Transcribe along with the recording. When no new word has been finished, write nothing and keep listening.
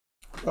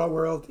Well,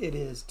 world, it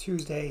is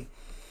Tuesday,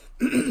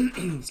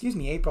 excuse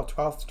me, April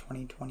 12th,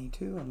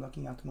 2022. I'm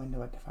looking out the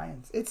window at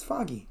Defiance. It's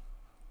foggy,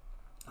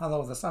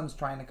 although the sun's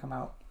trying to come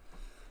out,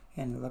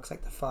 and it looks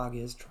like the fog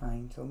is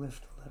trying to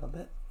lift a little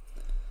bit.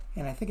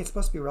 And I think it's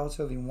supposed to be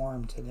relatively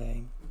warm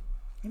today.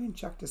 I didn't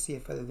check to see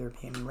if whether there'd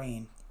be any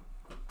rain.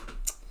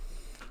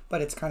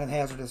 But it's kind of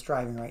hazardous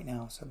driving right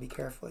now, so be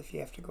careful if you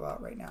have to go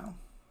out right now.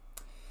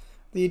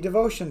 The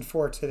devotion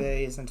for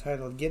today is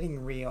entitled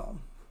Getting Real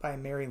by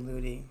Mary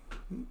Ludy.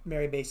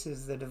 Mary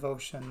bases the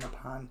devotion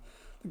upon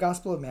the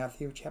Gospel of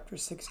Matthew, chapter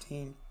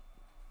 16,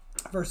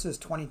 verses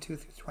 22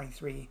 through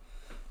 23,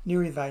 New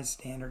Revised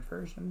Standard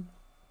Version.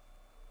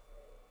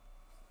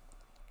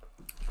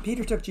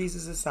 Peter took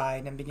Jesus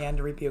aside and began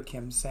to rebuke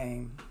him,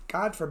 saying,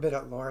 "God forbid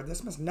it, Lord,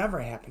 this must never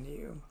happen to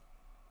you."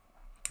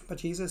 But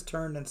Jesus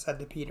turned and said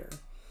to Peter,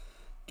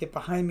 "Get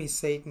behind me,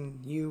 Satan,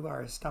 you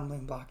are a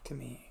stumbling block to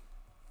me."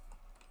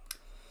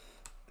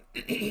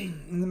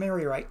 And the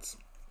Mary writes,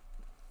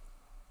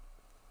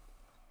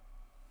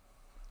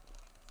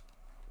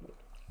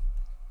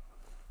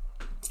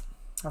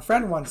 "A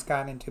friend once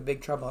got into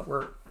big trouble at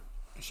work.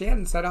 She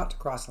hadn't set out to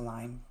cross the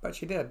line, but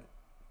she did,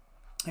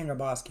 and her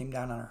boss came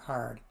down on her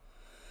hard.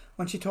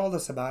 When she told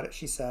us about it,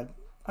 she said,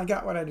 'I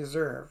got what I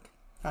deserved.'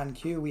 On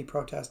cue, we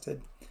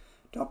protested,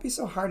 'Don't be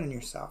so hard on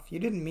yourself. You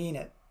didn't mean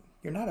it.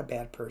 You're not a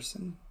bad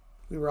person.'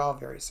 We were all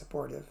very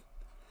supportive.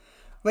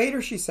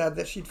 Later, she said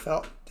that she'd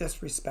felt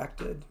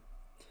disrespected.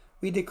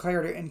 We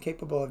declared her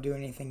incapable of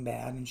doing anything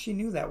bad, and she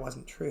knew that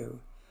wasn't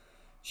true.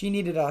 She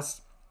needed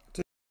us